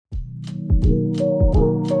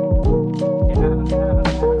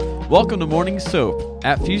Welcome to Morning Soap.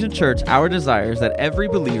 At Fusion Church, our desire is that every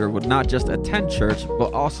believer would not just attend church,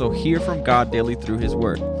 but also hear from God daily through His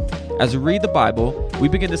Word. As we read the Bible, we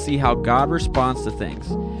begin to see how God responds to things.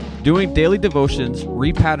 Doing daily devotions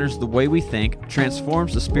repatterns the way we think,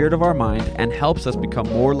 transforms the spirit of our mind, and helps us become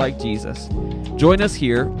more like Jesus. Join us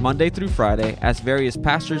here Monday through Friday as various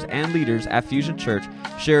pastors and leaders at Fusion Church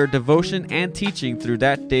share devotion and teaching through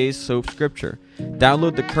that day's soap scripture.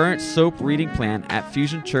 Download the current soap reading plan at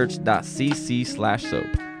fusionchurch.cc/soap.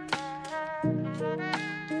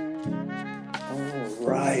 All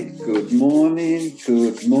right. Good morning,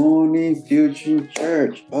 Fusion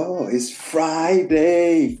Church. Oh, it's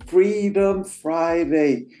Friday, Freedom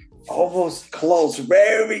Friday. Almost close,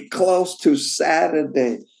 very close to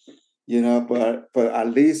Saturday. But at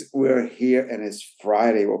least we're here and it's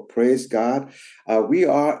Friday. Well, praise God. We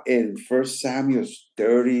are in 1 Samuel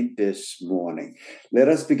 30 this morning. Let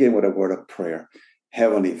us begin with a word of prayer.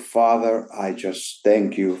 Heavenly Father, I just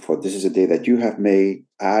thank you for this is a day that you have made.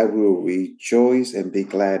 I will rejoice and be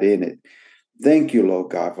glad in it. Thank you,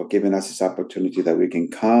 Lord God, for giving us this opportunity that we can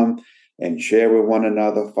come and share with one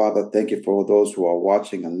another. Father, thank you for those who are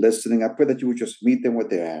watching and listening. I pray that you would just meet them where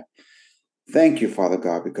they're at. Thank you, Father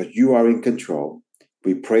God, because you are in control.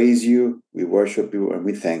 We praise you, we worship you, and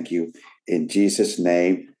we thank you. In Jesus'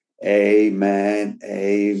 name, amen,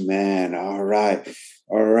 amen. All right.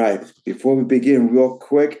 Before we begin, real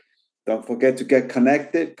quick, don't forget to get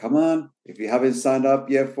connected. Come on. If you haven't signed up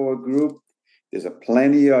yet for a group, there's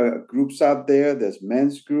plenty of groups out there. There's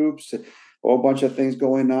men's groups, a whole bunch of things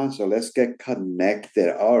going on. So let's get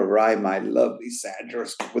connected. All right, my lovely Sandra,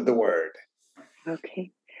 with the word.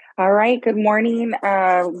 Okay. All right. Good morning.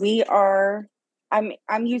 I'm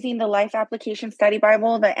using the Life Application Study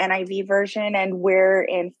Bible, the NIV version, and we're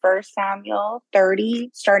in 1 Samuel 30,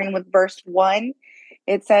 starting with verse 1.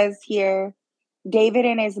 It says here, David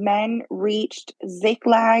and his men reached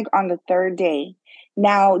Ziklag on the third day.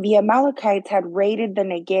 Now the Amalekites had raided the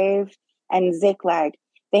Negev and Ziklag.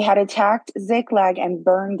 They had attacked Ziklag and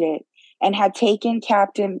burned it, and had taken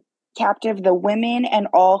captive the women and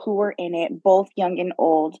all who were in it, both young and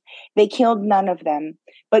old. They killed none of them,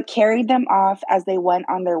 but carried them off as they went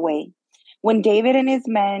on their way. When David and his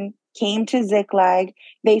men came to Ziklag,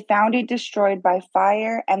 they found it destroyed by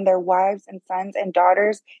fire, and their wives and sons and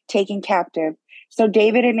daughters taken captive. So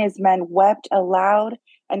David and his men wept aloud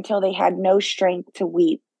until they had no strength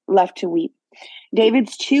left to weep.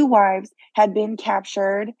 David's two wives had been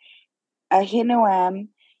captured, Ahinoam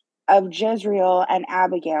of Jezreel and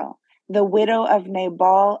Abigail, the widow of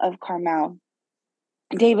Nabal of Carmel.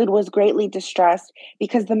 David was greatly distressed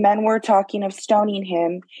because the men were talking of stoning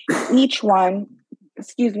him. Each one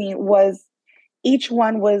was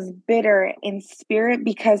bitter in spirit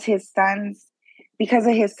because of his sons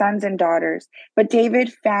and daughters. But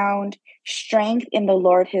David found strength in the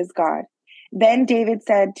Lord his God. Then David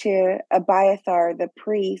said to Abiathar the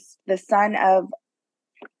priest, the son of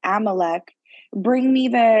Amalek, "Bring me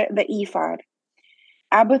the ephod."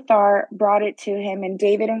 Abiathar brought it to him, and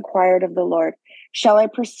David inquired of the Lord, "Shall I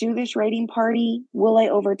pursue this raiding party? Will I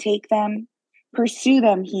overtake them?" "Pursue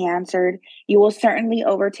them," he answered. "You will certainly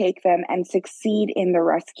overtake them and succeed in the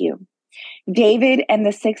rescue." David and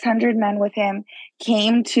the 600 men with him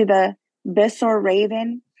came to the Besor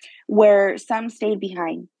Raven, where some stayed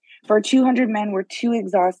behind, for 200 men were too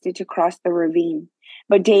exhausted to cross the ravine.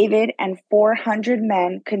 But David and 400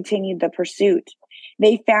 men continued the pursuit.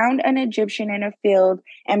 They found an Egyptian in a field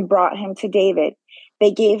and brought him to David.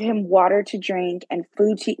 They gave him water to drink and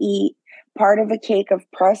food to eat, part of a cake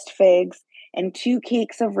of pressed figs and 2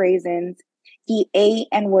 cakes of raisins. He ate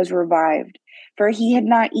and was revived, for he had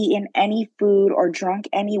not eaten any food or drunk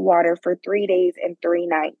any water for 3 days and 3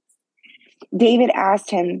 nights. David asked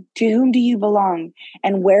him, "To whom do you belong,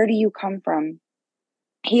 and where do you come from?"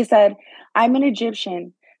 He said, "I'm an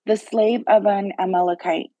Egyptian, the slave of an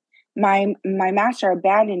Amalekite. My master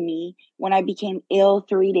abandoned me when I became ill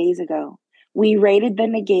 3 days ago. We raided the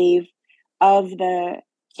Negev of the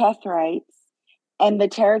Kethrites and the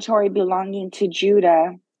territory belonging to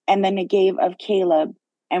Judah and the Negev of Caleb,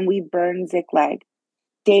 and we burned Ziklag."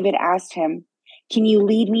 David asked him, "Can you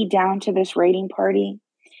lead me down to this raiding party?"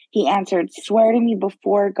 He answered, "Swear to me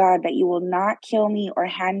before God that you will not kill me or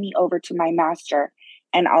hand me over to my master,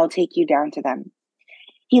 and I'll take you down to them."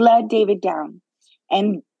 He led David down,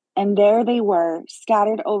 and there they were,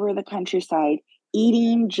 scattered over the countryside,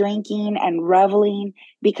 eating, drinking, and reveling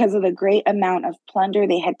because of the great amount of plunder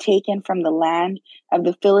they had taken from the land of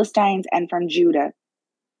the Philistines and from Judah.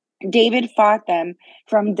 David fought them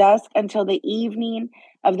from dusk until the evening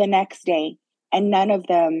of the next day, and none of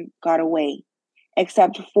them got away.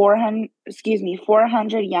 except 400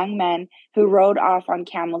 young men who rode off on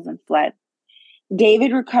camels and fled.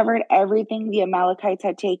 David recovered everything the Amalekites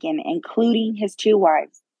had taken, including his 2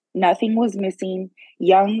 wives. Nothing was missing,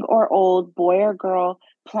 young or old, boy or girl,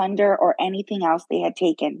 plunder, or anything else they had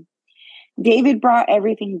taken. David brought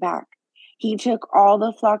everything back. He took all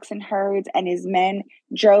the flocks and herds, and his men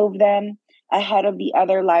drove them ahead of the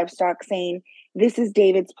other livestock, saying, "This is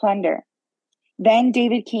David's plunder." Then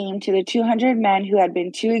David came to the 200 men who had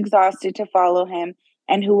been too exhausted to follow him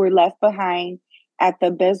and who were left behind at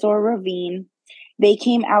the Bezor ravine. They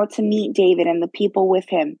came out to meet David and the people with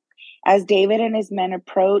him. As David and his men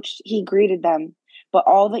approached, he greeted them. But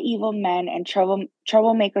all the evil men and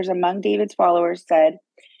troublemakers among David's followers said,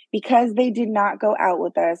 "Because they did not go out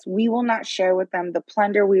with us, we will not share with them the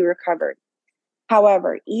plunder we recovered.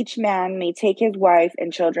 However, each man may take his wife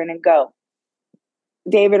and children and go."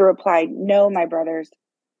 David replied, "No, my brothers,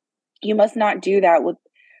 you must not do that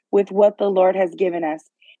with what the Lord has given us.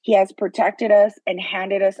 He has protected us and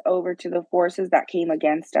handed us over to the forces that came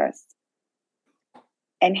against us.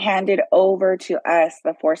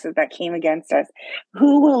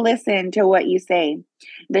 Who will listen to what you say?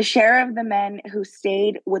 The share of the men who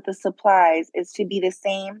stayed with the supplies is to be the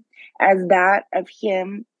same as that of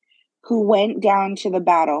him who went down to the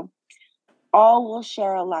battle. All will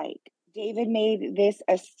share alike." David made this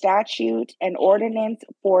a statute and ordinance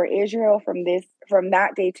for Israel from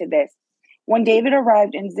that day to this. When David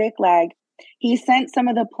arrived in Ziklag, he sent some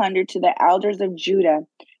of the plunder to the elders of Judah,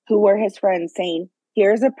 who were his friends, saying,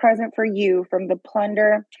 "Here's a present for you from the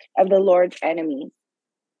plunder of the Lord's enemies."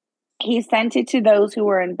 He sent it to those who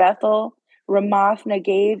were in Bethel, Ramoth,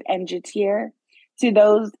 Negev, and Jatir, to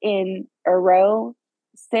those in Ero,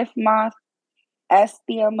 Sifmoth,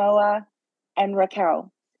 Esthemoa, and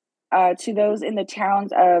Raquel, to those in the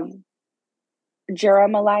towns of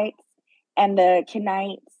Jerahmeelites and the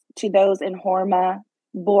Kenites, to those in Hormah,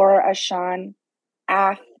 Bor Ashan,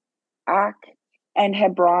 Ak, and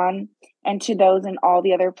Hebron, and to those in all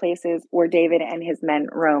the other places where David and his men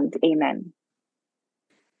roamed. Amen.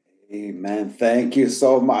 Amen. Thank you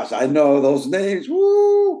so much. I know those names.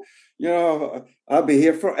 Woo! I'll be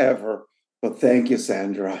here forever. But thank you,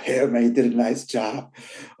 Sandra. Yeah, man, you did a nice job.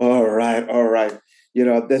 All right, all right.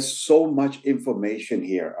 There's so much information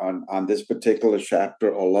here on this particular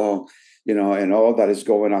chapter alone, and all that is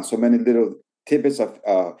going on. So many little tidbits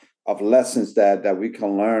of lessons that we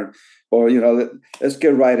can learn. Or, let's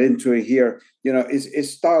get right into it here. It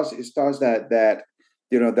starts that that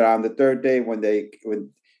on the third day when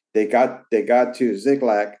they got to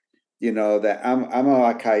Ziklag, the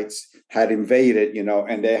Amalekites had invaded,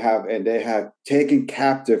 and they have taken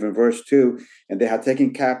captive in verse 2, and they had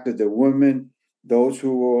taken captive the women, those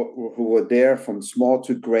who were there from small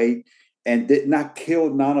to great, and did not kill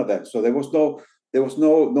none of them. So there was no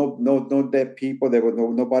dead people.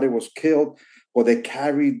 Nobody was killed, but they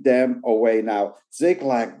carried them away. Now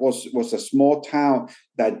Ziklag was a small town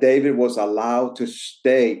that David was allowed to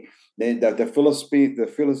stay. The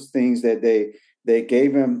Philistines that they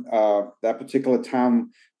gave him that particular town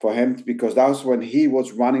for him, because that was when he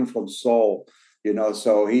was running from Saul.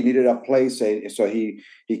 So he needed a place, and so he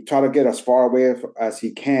tried to get as far away as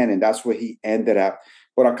he can, and that's where he ended up.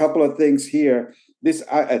 But a couple of things here: this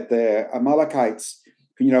at the Amalekites,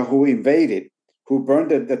 who invaded, who burned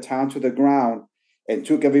the town to the ground and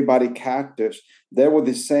took everybody captives. They were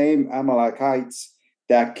the same Amalekites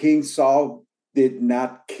that King Saul did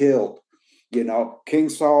not kill. King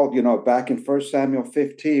Saul, back in 1 Samuel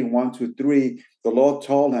 15, 1-3, the Lord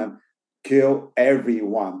told him, kill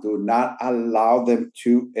everyone. Do not allow them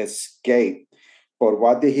to escape. But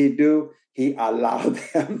what did he do? He allowed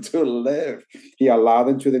them to live. He allowed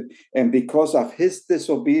them to live. And because of his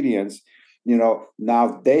disobedience,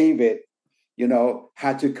 now David,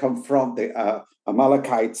 had to confront the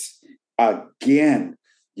Amalekites again,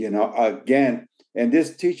 again. And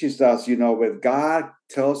this teaches us, when God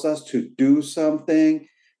tells us to do something,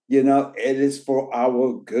 it is for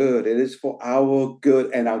our good. It is for our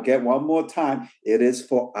good. And I'll get one more time. It is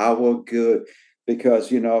for our good.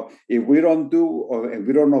 Because, if we don't do or if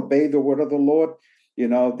we don't obey the word of the Lord,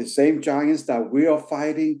 the same giants that we are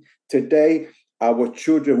fighting today, our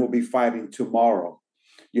children will be fighting tomorrow,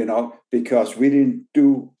 because we didn't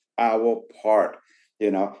do our part.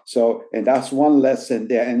 So, and that's one lesson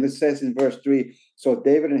there. And it says in verse 3, so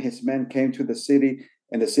David and his men came to the city,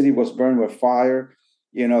 and the city was burned with fire.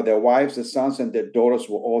 Their wives, their sons, and their daughters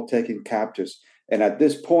were all taken captives. And at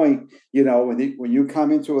this point, when you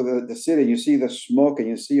come into the city, you see the smoke and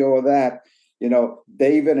you see all of that,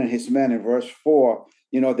 David and his men in verse 4,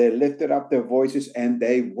 they lifted up their voices and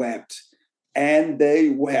they wept. and they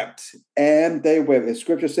wept. And they wept. The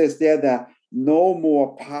scripture says there that no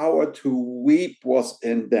more power to weep was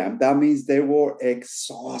in them. That means they were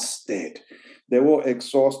exhausted. They were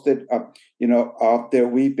exhausted, of their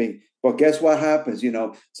weeping. But guess what happens?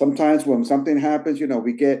 Sometimes when something happens,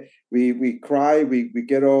 we cry, we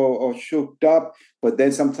get all shooked up, but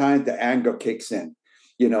then sometimes the anger kicks in.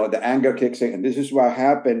 The anger kicks in. And this is what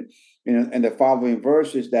happened in the following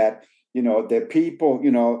verses that, the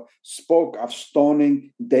people, spoke of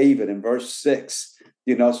stoning David in verse 6.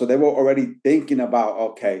 So they were already thinking about,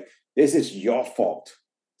 okay, this is your fault,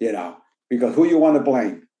 because who you want to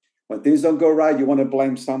blame? When things don't go right, you want to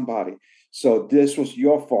blame somebody. So this was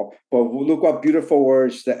your fault. But look what beautiful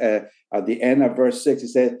words at the end of verse 6. It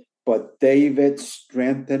said, but David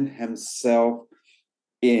strengthened himself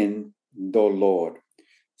in the Lord.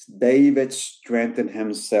 David strengthened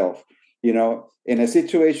himself. In a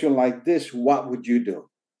situation like this, what would you do?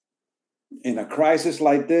 In a crisis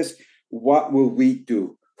like this, what will we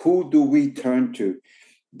do? Who do we turn to?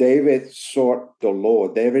 David sought the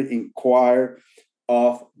Lord. David inquired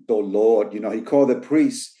of the Lord. He called the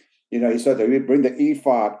priest. He said that we bring the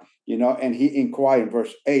ephod, and he inquired in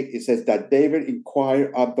verse 8. It says that David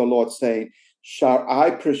inquired of the Lord, saying, shall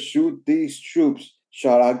I pursue these troops?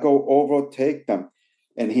 Shall I go overtake them?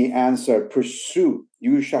 And he answered, pursue,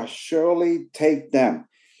 you shall surely take them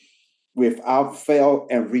without fail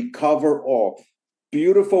and recover all.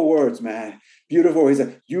 Beautiful words, man. Beautiful. He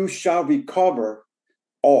said, you shall recover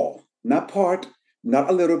all, not part, not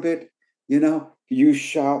a little bit, you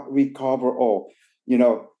shall recover all.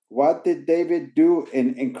 What did David do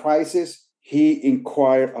in crisis? He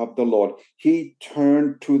inquired of the Lord. He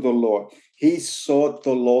turned to the Lord. He sought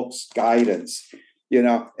the Lord's guidance.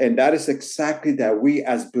 And that is exactly that we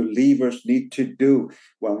as believers need to do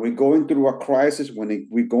when we're going through a crisis, when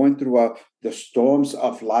we're going through the storms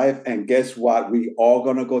of life. And guess what? We all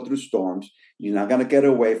going to go through storms. You're not going to get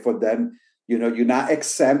away from them. You're not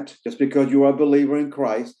exempt just because you are a believer in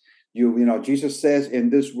Christ. Jesus says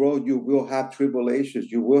in this world, you will have tribulations,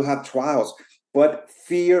 you will have trials, but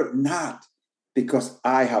fear not, because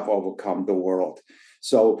I have overcome the world.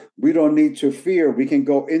 So we don't need to fear. We can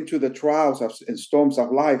go into the trials and storms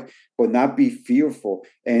of life, but not be fearful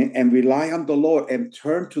and rely on the Lord and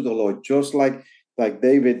turn to the Lord, just like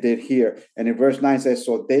David did here. And in verse 9 says,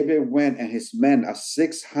 so David went and his men,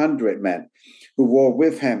 600 men who were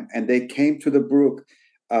with him, and they came to the brook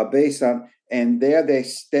Basan, and there they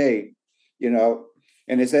stayed, and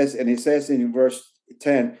it says in verse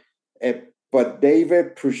 10, but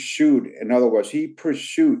David pursued. In other words, he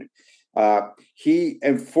pursued. He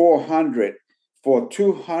and 200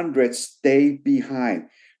 stayed behind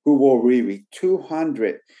who were weary.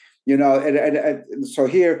 200, and so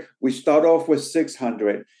here we start off with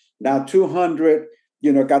 600. Now 200,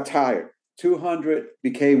 got tired. 200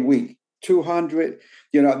 became weak. 200,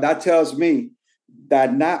 that tells me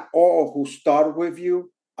that not all who start with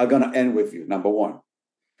you are going to end with you, number one.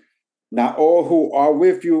 Not all who are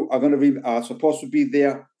with you are going to be supposed to be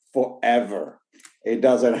there forever. It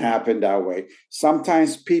doesn't happen that way.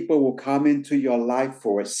 Sometimes people will come into your life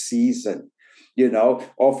for a season,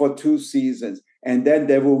 or for 2 seasons, and then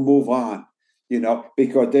they will move on,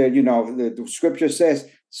 because they're, the scripture says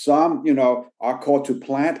some, are called to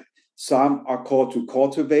plant, some are called to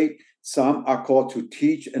cultivate, some are called to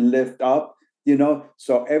teach and lift up,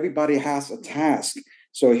 so everybody has a task.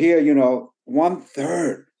 So here,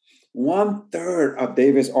 1/3 of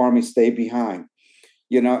David's army stayed behind,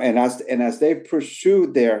 and as they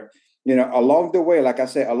pursued there, along the way, like I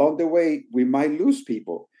said, along the way, we might lose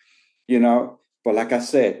people, but like I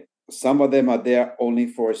said, some of them are there only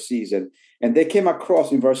for a season. And they came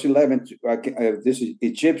across in verse 11, this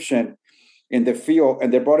Egyptian in the field,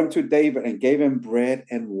 and they brought him to David and gave him bread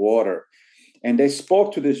and water. And they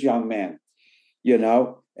spoke to this young man,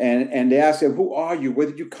 and they asked him, who are you? Where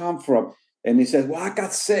did you come from? And he said, well, I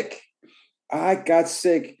got sick,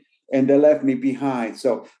 and they left me behind.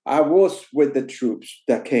 So I was with the troops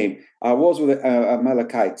that came. I was with the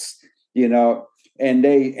Amalekites,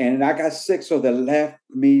 and I got sick, so they left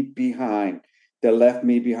me behind.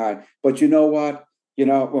 But you know what?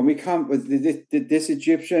 When we come with this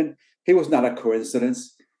Egyptian, he was not a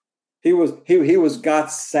coincidence. He was God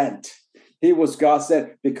sent. He was God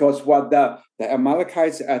sent, because what the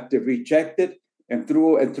Amalekites they rejected and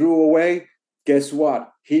threw away, guess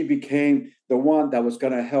what? He became the one that was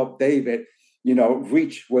going to help David,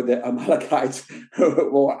 reach where the Amalekites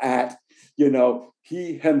were at.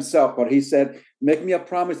 He himself, but he said, make me a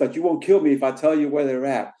promise that you won't kill me if I tell you where they're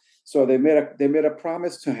at. So they made a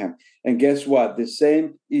promise to him. And guess what? The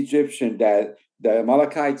same Egyptian that the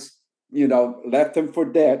Amalekites, left him for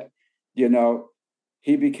dead,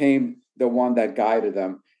 he became the one that guided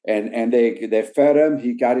them. And they fed him,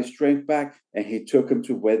 he got his strength back, and he took him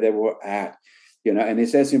to where they were at. And it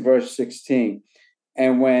says in verse 16,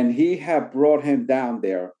 and when he had brought him down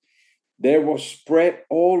there, they were spread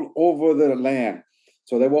all over the land.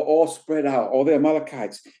 So they were all spread out, all the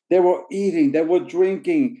Amalekites. They were eating, they were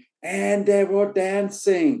drinking, and they were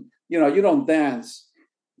dancing. You don't dance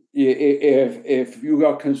if you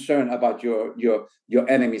are concerned about your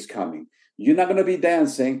enemies coming. You're not going to be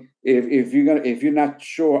dancing if you're not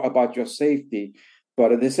sure about your safety.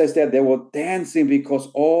 But it says that they were dancing because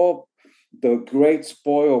all the great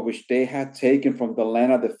spoil which they had taken from the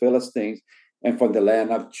land of the Philistines and from the land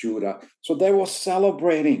of Judah. So they were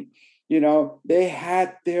celebrating. They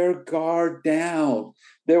had their guard down.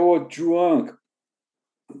 They were drunk.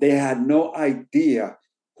 They had no idea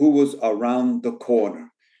who was around the corner.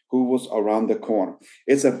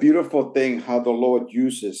 It's a beautiful thing how the Lord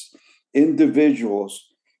uses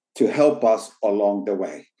individuals to help us along the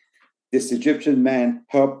way. This Egyptian man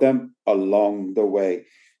helped them along the way,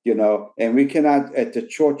 and we cannot at the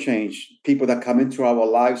shortchange people that come into our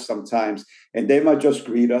lives sometimes, and they might just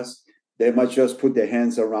greet us. They might just put their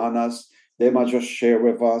hands around us. They might just share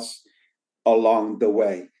with us along the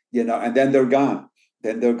way, and then they're gone.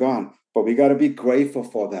 But we got to be grateful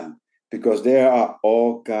for them because they are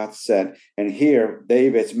all God sent. And here,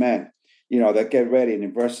 David's men, they get ready. And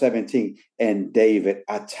in verse 17, and David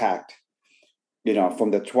attacked,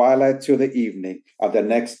 from the twilight to the evening of the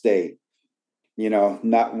next day.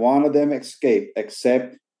 Not one of them escaped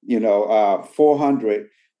except, 400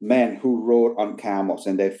 men who rode on camels,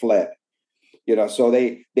 and they fled. So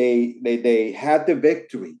they had the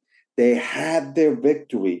victory. They had their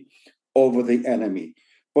victory over the enemy.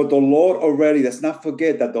 But the Lord already, let's not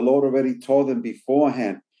forget that the Lord already told them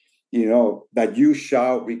beforehand, that you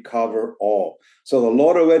shall recover all. So the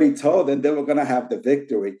Lord already told them they were going to have the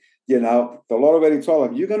victory. The Lord already told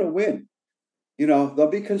them, you're going to win.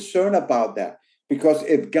 Don't be concerned about that. Because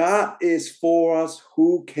if God is for us,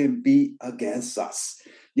 who can be against us?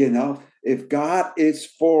 If God is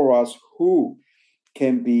for us, who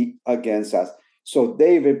can be against us? So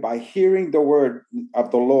David, by hearing the word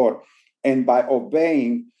of the Lord and by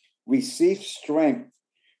obeying, received strength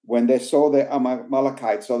when they saw the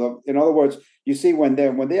Amalekites. So in other words, you see, when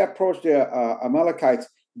they approached the Amalekites,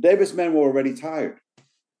 David's men were already tired.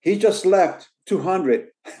 He just left 200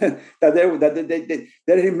 that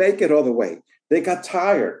they didn't make it all the way. They got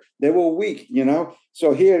tired. They were weak,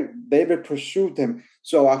 So here David pursued them.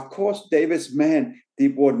 So of course, David's men, they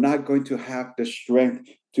were not going to have the strength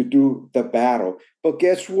to do the battle. But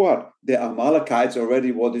guess what? The Amalekites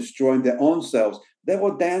already were destroying their own selves. They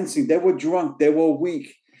were dancing. They were drunk. They were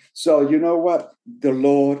weak. So you know what? The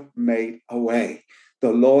Lord made a way.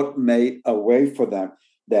 The Lord made a way for them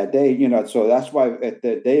that day, So that's why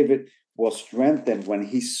David was strengthened when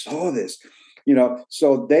he saw this.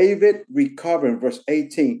 So David recovered in verse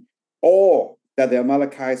 18 all that the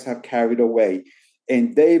Amalekites have carried away,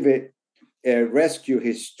 and David rescued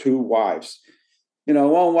his 2 wives.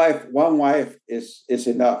 One wife is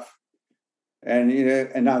enough, and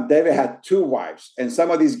and now David had 2 wives, and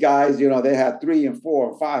some of these guys, they had 3 and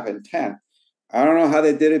 4 and 5 and 10. I don't know how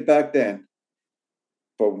they did it back then,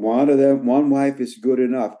 but one wife is good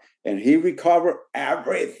enough, and he recovered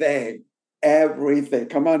everything.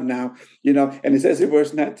 Come on now, and it says in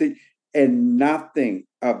verse 19, and nothing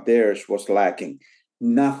of theirs was lacking,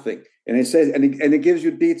 nothing. And it says, and it gives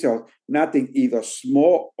you details, nothing, either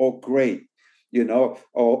small or great,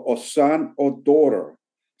 or son or daughter,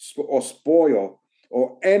 or spoil,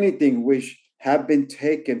 or anything which had been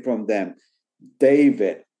taken from them.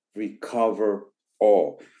 David recovered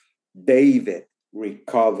all. David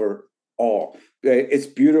recovered all. It's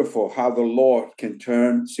beautiful how the Lord can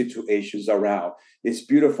turn situations around. It's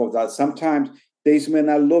beautiful that sometimes things may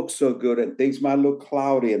not look so good, and things might look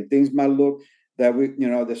cloudy, and things might look that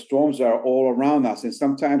the storms are all around us. And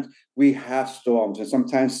sometimes we have storms, and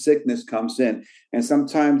sometimes sickness comes in, and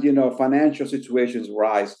sometimes, financial situations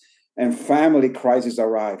rise and family crises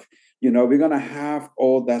arrive. We're going to have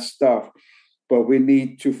all that stuff, but we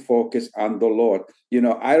need to focus on the Lord.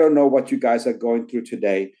 I don't know what you guys are going through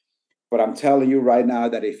today, but I'm telling you right now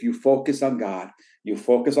that if you focus on God, you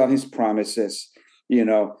focus on his promises,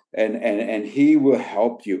 and he will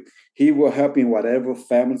help you. He will help you in whatever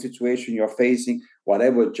family situation you're facing,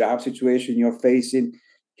 whatever job situation you're facing.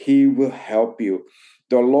 He will help you.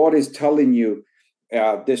 The Lord is telling you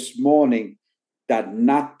this morning that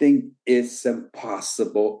nothing is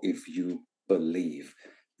impossible if you believe.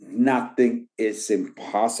 Nothing is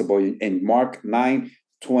impossible. In Mark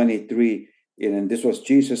 9:23, and this was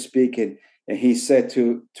Jesus speaking, And he said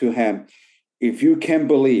to him, if you can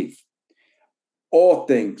believe, all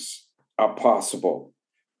things are possible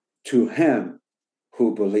to him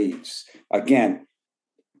who believes. Again,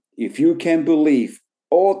 if you can believe,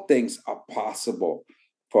 all things are possible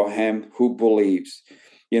for him who believes.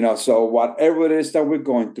 So whatever it is that we're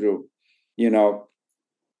going through, we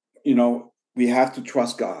have to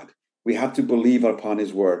trust God. We have to believe upon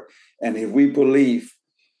his word. And if we believe,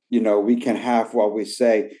 we can have what we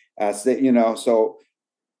say as so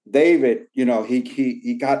David,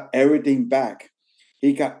 he got everything back.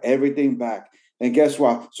 He got everything back. And guess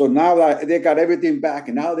what? So now that they got everything back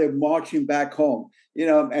and now they're marching back home,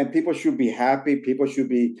 and people should be happy. People should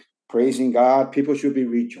be praising God. People should be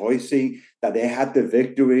rejoicing that they had the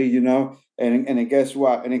victory, and guess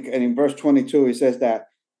what? And in verse 22, it says that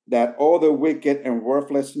all the wicked and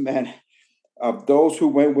worthless men of those who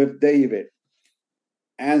went with David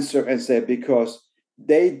answered and said, because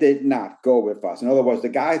they did not go with us. In other words,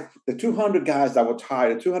 the 200 guys that were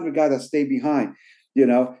tired, the 200 guys that stayed behind, they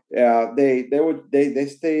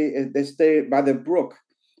stayed by the brook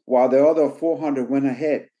while the other 400 went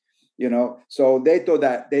ahead. So they thought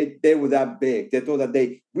that they were that big. They thought that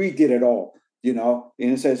we did it all. And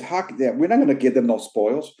it says, we're not going to give them no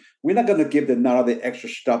spoils. We're not going to give them none of the extra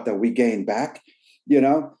stuff that we gained back.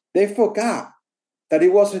 They forgot that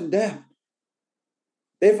it wasn't them.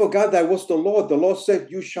 They forgot that it was the Lord. The Lord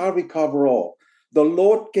said, you shall recover all. The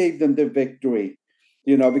Lord gave them the victory,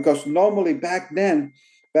 because normally back then,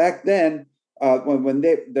 when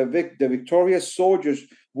the victorious soldiers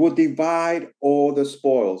would divide all the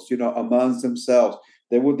spoils, amongst themselves.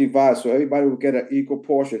 They would divide, so everybody would get an equal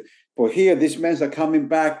portion. But here, these men are coming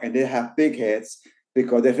back and they have big heads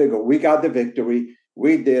because they figure, we got the victory,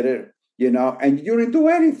 we did it, and you didn't do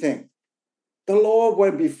anything. The Lord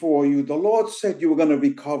went before you. The Lord said you were going to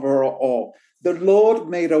recover all. The Lord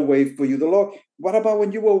made a way for you. What about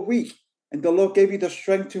when you were weak and the Lord gave you the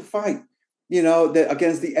strength to fight,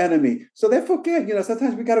 against the enemy? So they forget,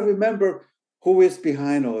 sometimes we got to remember who is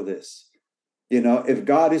behind all this. If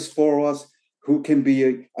God is for us, who can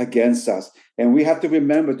be against us? And we have to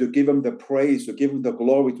remember to give him the praise, to give him the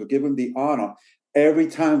glory, to give him the honor every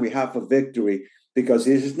time we have a victory, because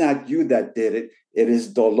it is not you that did it. It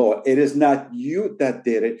is the Lord. It is not you that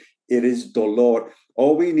did it. It is the Lord.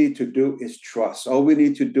 All we need to do is trust. All we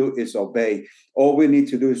need to do is obey. All we need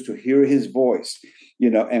to do is to hear his voice,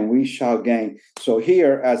 and we shall gain. So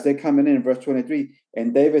here, as they're coming in verse 23,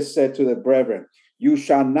 and David said to the brethren, you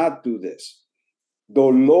shall not do this. The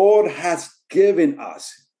Lord has given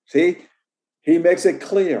us. See, he makes it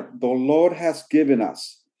clear. The Lord has given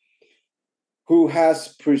us, who has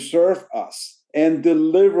preserved us and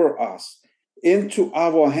delivered us into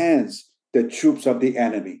our hands, the troops of the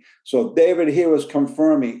enemy. So David here was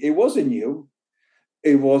confirming it wasn't you,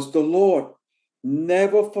 it was the Lord.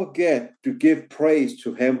 Never forget to give praise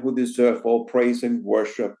to him who deserves all praise and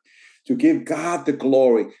worship, to give God the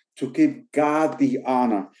glory, to give God the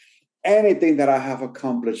honor. Anything that I have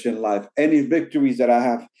accomplished in life, any victories that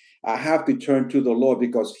I have to turn to the Lord,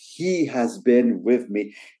 because he has been with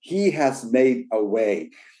me. He has made a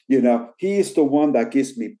way. He is the one that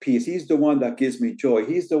gives me peace. He's the one that gives me joy.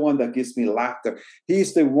 He's the one that gives me laughter.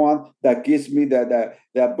 He's the one that gives me the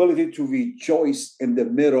ability to rejoice in the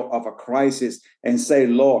middle of a crisis and say,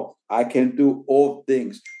 Lord, I can do all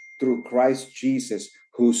things through Christ Jesus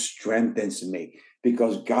who strengthens me,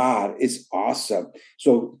 because God is awesome.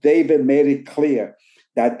 So David made it clear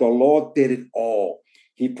that the Lord did it all.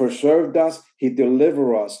 He preserved us. He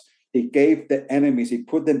delivered us. He gave the enemies. He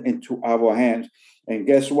put them into our hands. And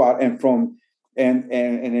guess what? And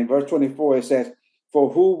in verse 24, it says,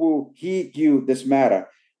 for who will heed you this matter?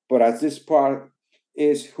 But as this part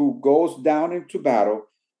is, who goes down into battle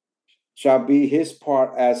shall be his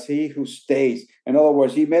part as he who stays. In other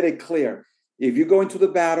words, he made it clear. If you go into the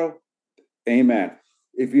battle, amen.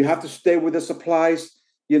 If you have to stay with the supplies,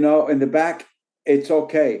 in the back, it's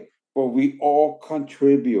okay. But we all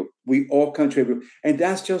contribute. We all contribute. And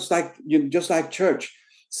that's just like church.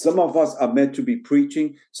 Some of us are meant to be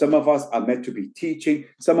preaching. Some of us are meant to be teaching.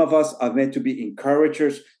 Some of us are meant to be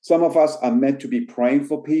encouragers. Some of us are meant to be praying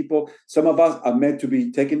for people. Some of us are meant to be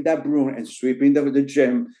taking that broom and sweeping the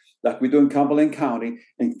gym like we do in Cumberland County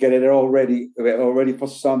and get it all ready for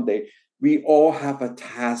Sunday. We all have a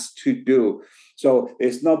task to do. So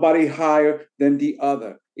it's nobody higher than the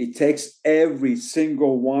other. It takes every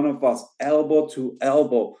single one of us, elbow to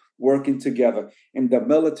elbow, working together. In the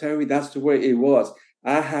military, that's the way it was.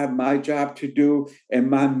 I had my job to do, and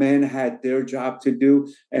my men had their job to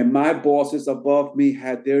do, and my bosses above me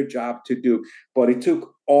had their job to do. But it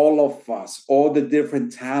took all of us, all the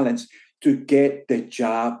different talents, to get the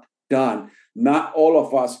job done. Not all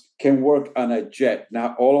of us can work on a jet.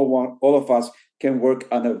 Not all of us can work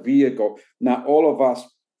on a vehicle. Not all of us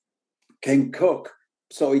can cook.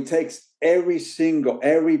 So it takes every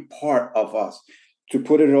part of us to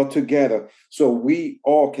put it all together so we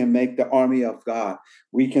all can make the army of God.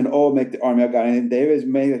 We can all make the army of God. And David has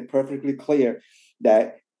made it perfectly clear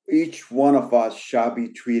that each one of us shall be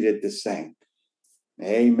treated the same.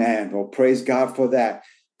 Amen. Well, praise God for that.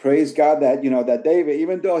 Praise God that, that David,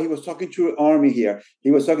 even though he was talking to an army here,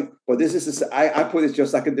 he was talking, but this is, I put it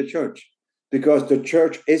just like in the church, because the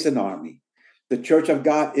church is an army. The church of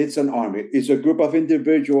God, it's an army. It's a group of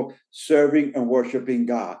individuals serving and worshiping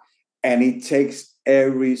God. And it takes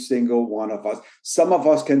every single one of us. Some of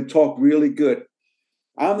us can talk really good.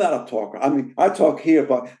 I'm not a talker. I mean, I talk here,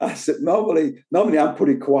 but I said normally I'm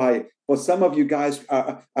pretty quiet. But some of you guys,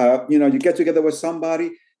 you get together with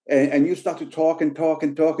somebody and you start to talk and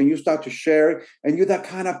you start to share, and you're that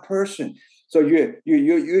kind of person. So you're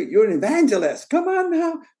an evangelist. Come on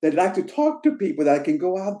now. They like to talk to people that can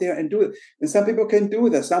go out there and do it. And some people can do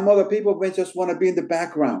that. Some other people may just want to be in the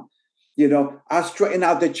background. I straighten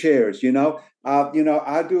out the chairs.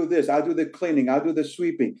 I do this. I do the cleaning. I do the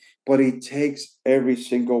sweeping. But it takes every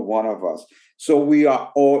single one of us. So we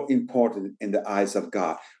are all important in the eyes of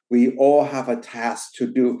God. We all have a task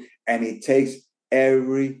to do, and it takes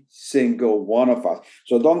every single one of us.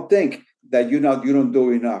 So don't think that you don't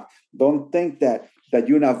do enough. Don't think that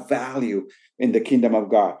you're not value in the kingdom of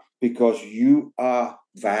God, because you are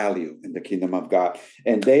value in the kingdom of God.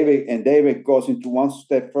 And David goes into one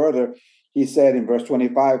step further. He said in verse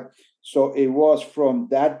 25, so it was from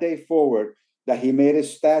that day forward that he made a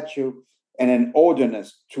statute and an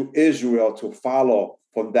ordinance to Israel to follow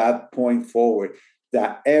from that point forward,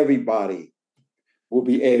 that everybody will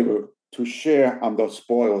be able to share on the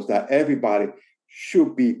spoils, that everybody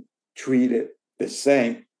should be treated the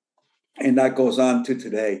same. And that goes on to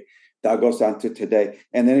today.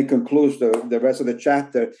 And then it concludes the rest of the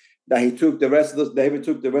chapter that David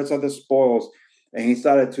took the rest of the spoils and he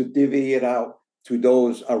started to divvy it out to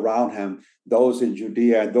those around him, those in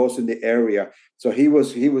Judea and those in the area. So he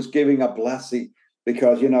was giving a blessing,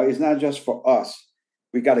 because, it's not just for us.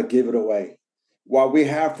 We got to give it away. What we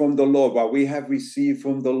have from the Lord, what we have received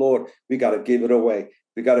from the Lord, we got to give it away.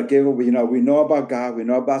 We got to give it. We know about God. We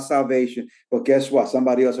know about salvation. But guess what?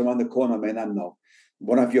 Somebody else around the corner may not know.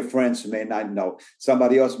 One of your friends may not know.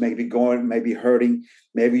 Somebody else may be hurting.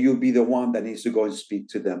 Maybe you'll be the one that needs to go and speak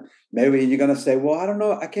to them. Maybe you're going to say, well, I don't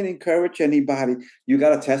know. I can't encourage anybody. You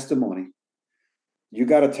got a testimony.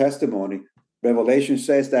 Revelation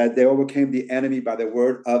says that they overcame the enemy by the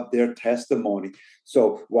word of their testimony.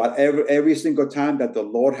 So every single time that the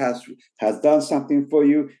Lord has done something for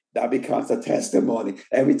you, that becomes a testimony.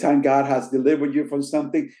 Every time God has delivered you from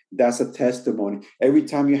something, that's a testimony. Every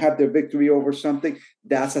time you have the victory over something,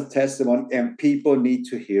 that's a testimony. And people need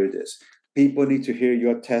to hear this. People need to hear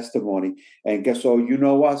your testimony. And so you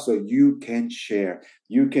know what? So you can share.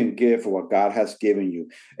 You can give what God has given you.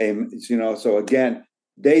 And, so again,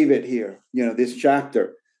 David here, this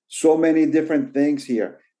chapter, so many different things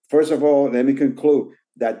here. First of all, let me conclude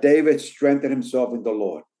that David strengthened himself in the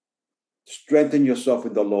Lord. Strengthen yourself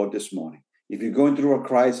in the Lord this morning. If you're going through a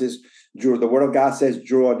crisis, the word of God says,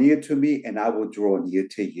 draw near to me and I will draw near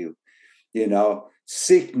to you.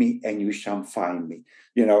 Seek me and you shall find me.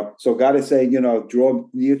 So God is saying, draw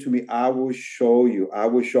near to me. I will show you.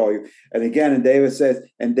 And again, and David says,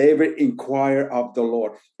 and David inquired of the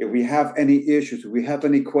Lord. If we have any issues, if we have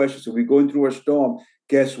any questions, if we're going through a storm,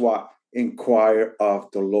 guess what? Inquire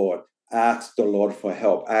of the Lord. Ask the Lord for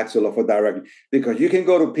help. Ask the Lord for direction. Because you can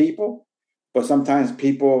go to people, but sometimes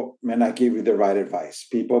people may not give you the right advice.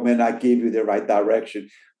 People may not give you the right direction.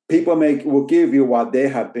 People will give you what they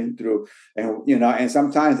have been through, and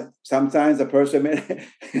sometimes a person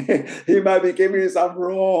he might be giving you some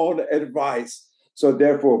wrong advice. So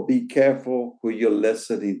therefore, be careful who you're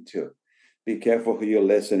listening to. Be careful who you're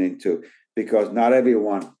listening to, because not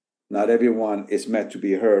everyone is meant to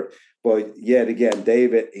be heard. But yet again,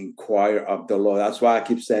 David inquired of the Lord. That's why I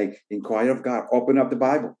keep saying, inquire of God. Open up the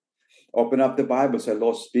Bible. Open up the Bible and say,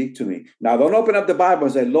 Lord, speak to me. Now, don't open up the Bible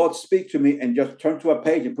and say, Lord, speak to me, and just turn to a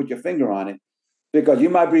page and put your finger on it, because you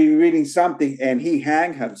might be reading something and he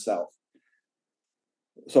hanged himself.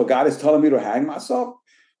 So God is telling me to hang myself?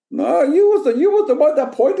 No, you was the one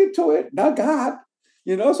that pointed to it, not God.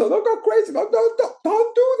 So don't go crazy. Don't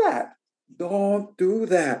do that. Don't do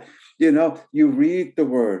that. You read the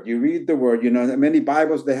word. Many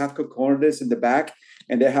Bibles, they have concordance in the back,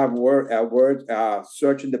 and they have word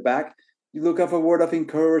search in the back. You look up a word of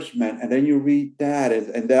encouragement, and then you read that,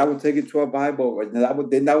 and that will take you to a Bible, and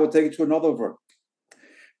then that will take you to another verse.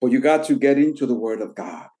 But you got to get into the Word of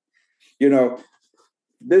God. You know,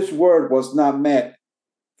 this word was not meant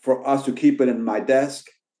for us to keep it in my desk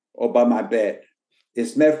or by my bed.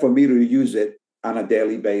 It's meant for me to use it on a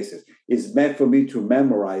daily basis. It's meant for me to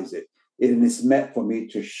memorize it. And it's meant for me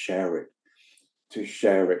to share it.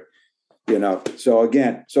 So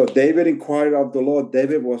again, David inquired of the Lord.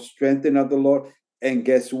 David was strengthened of the Lord. And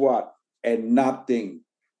guess what? And nothing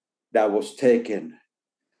that was taken,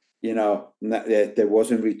 there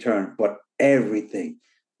wasn't returned, but everything.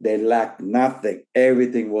 They lacked nothing.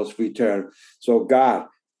 Everything was returned. So God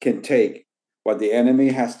can take what the enemy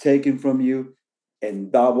has taken from you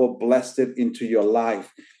and double blessed it into your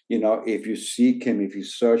life. If you seek him, if you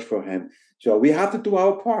search for him. So we have to do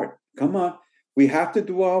our part. Come on. We have to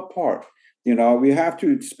do our part. We have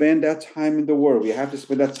to spend that time in the Word. We have to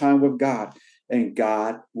spend that time with God, and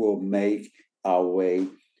God will make a way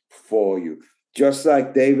for you. Just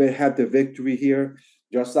like David had the victory here,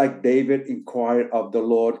 just like David inquired of the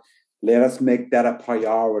Lord, let us make that a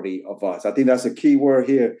priority of us. I think that's a key word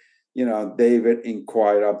here. David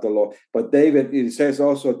inquired of the Lord. But it says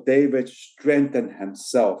also, David strengthened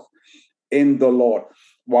himself in the Lord.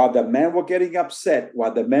 While the men were getting upset,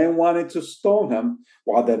 while the men wanted to stone him,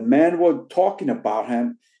 while the men were talking about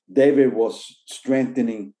him, David was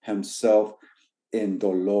strengthening himself in the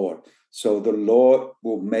Lord. So the Lord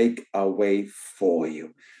will make a way for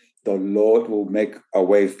you. The Lord will make a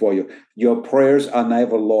way for you. Your prayers are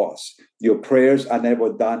never lost. Your prayers are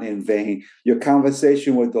never done in vain. Your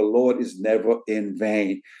conversation with the Lord is never in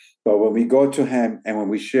vain. But when we go to him and when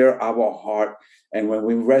we share our heart and when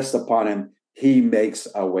we rest upon him, he makes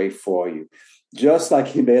a way for you. Just like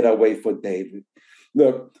he made a way for David.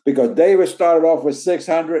 Look, because David started off with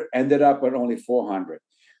 600, ended up with only 400.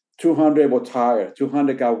 200 were tired.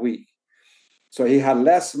 200 got weak. So he had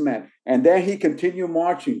less men. And then he continued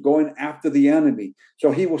marching, going after the enemy.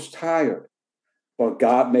 So he was tired. But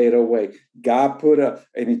God made a way. God put an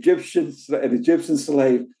Egyptian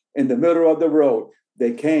slave in the middle of the road.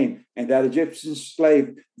 They came, and that Egyptian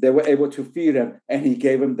slave, they were able to feed him, and he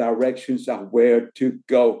gave them directions on where to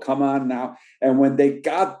go. Come on now. And when they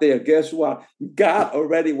got there, guess what? God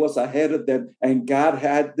already was ahead of them, and God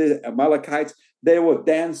had the Amalekites. They were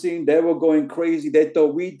dancing. They were going crazy. They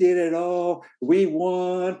thought, we did it all. We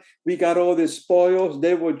won. We got all the spoils.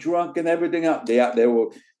 They were drunk and everything else.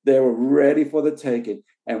 They were ready for the taking.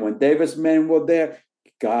 And when David's men were there,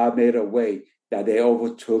 God made a way that they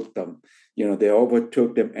overtook them. They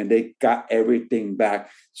overtook them and they got everything back.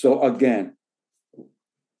 So again,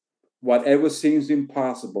 whatever seems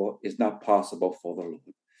impossible is not possible for the Lord.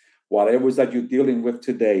 Whatever is that you're dealing with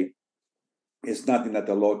today is nothing that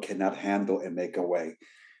the Lord cannot handle and make a way.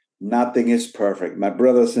 Nothing is perfect. My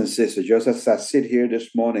brothers and sisters, just as I sit here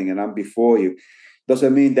this morning and I'm before you,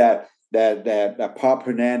 doesn't mean that Pop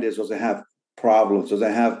Hernandez doesn't have problems,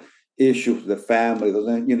 doesn't have issues with the family.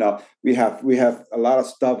 We have a lot of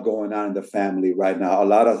stuff going on in the family right now. A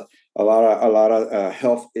lot of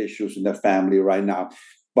health issues in the family right now.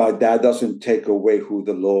 But that doesn't take away who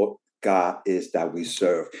the Lord God is that we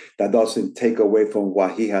serve. That doesn't take away from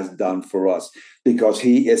what he has done for us, because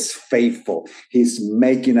he is faithful. He's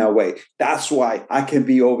making a way. That's why I can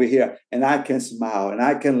be over here and I can smile and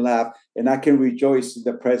I can laugh and I can rejoice in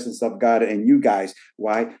the presence of God and you guys.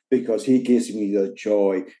 Why? Because he gives me the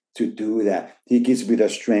joy to do that. He gives me the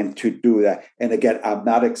strength to do that. And again, I'm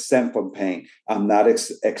not exempt from pain. I'm not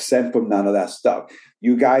exempt from none of that stuff.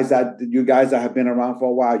 You guys that have been around for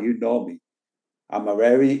a while, you know me. I'm a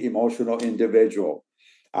very emotional individual.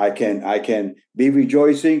 I can be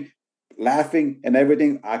rejoicing, laughing, and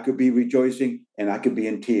everything. I could be rejoicing and I could be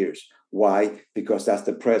in tears. Why? Because that's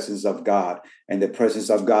the presence of God, and the presence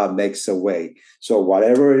of God makes a way. So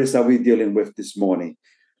whatever it is that we're dealing with this morning,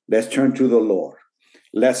 let's turn to the Lord.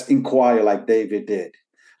 Let's inquire like David did.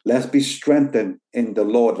 Let's be strengthened in the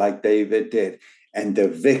Lord like David did. And the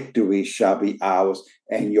victory shall be ours.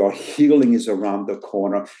 And your healing is around the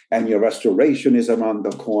corner. And your restoration is around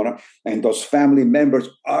the corner. And those family members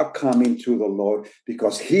are coming to the Lord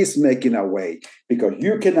because he's making a way. Because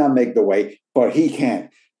you cannot make the way, but he can.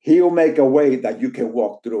 He'll make a way that you can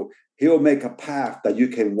walk through. He'll make a path that you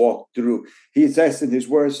can walk through. He says in his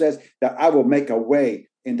word says that I will make a way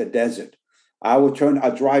in the desert. I will turn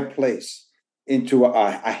a dry place into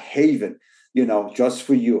a haven, just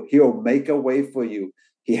for you. He'll make a way for you.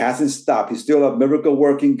 He hasn't stopped. He's still a miracle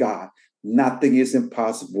working God. Nothing is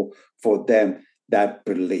impossible for them that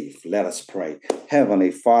belief. Let us pray.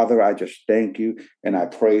 Heavenly Father, I just thank you and I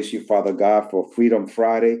praise you, Father God, for Freedom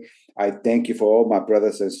Friday. I thank you for all my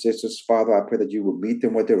brothers and sisters, Father. I pray that you will meet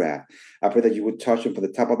them where they're at. I pray that you would touch them from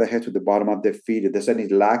the top of their head to the bottom of their feet. If there's any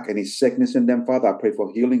lack, any sickness in them, Father, I pray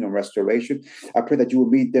for healing and restoration. I pray that you will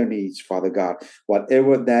meet their needs, Father God.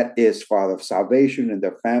 Whatever that is, Father, salvation in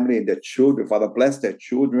their family and their children, Father, bless their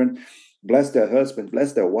children. Bless their husbands,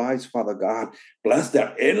 bless their wives, Father God. Bless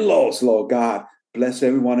their in-laws, Lord God. Bless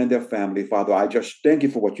everyone in their family, Father. I just thank you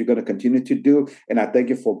for what you're going to continue to do. And I thank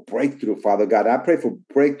you for breakthrough, Father God. I pray for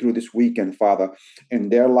breakthrough this weekend, Father, in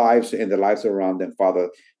their lives and the lives around them, Father.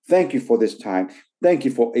 Thank you for this time. Thank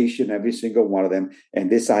you for each and every single one of them. And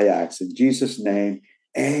this I ask in Jesus' name.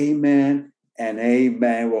 Amen and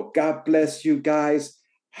amen. Well, God bless you guys.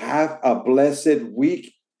 Have a blessed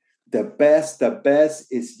week. The best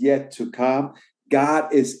is yet to come.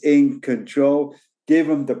 God is in control. Give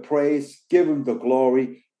him the praise, give him the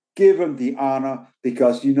glory, give him the honor,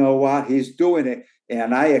 because you know what? He's doing it.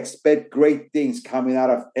 And I expect great things coming out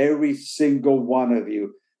of every single one of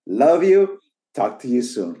you. Love you. Talk to you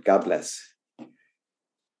soon. God bless.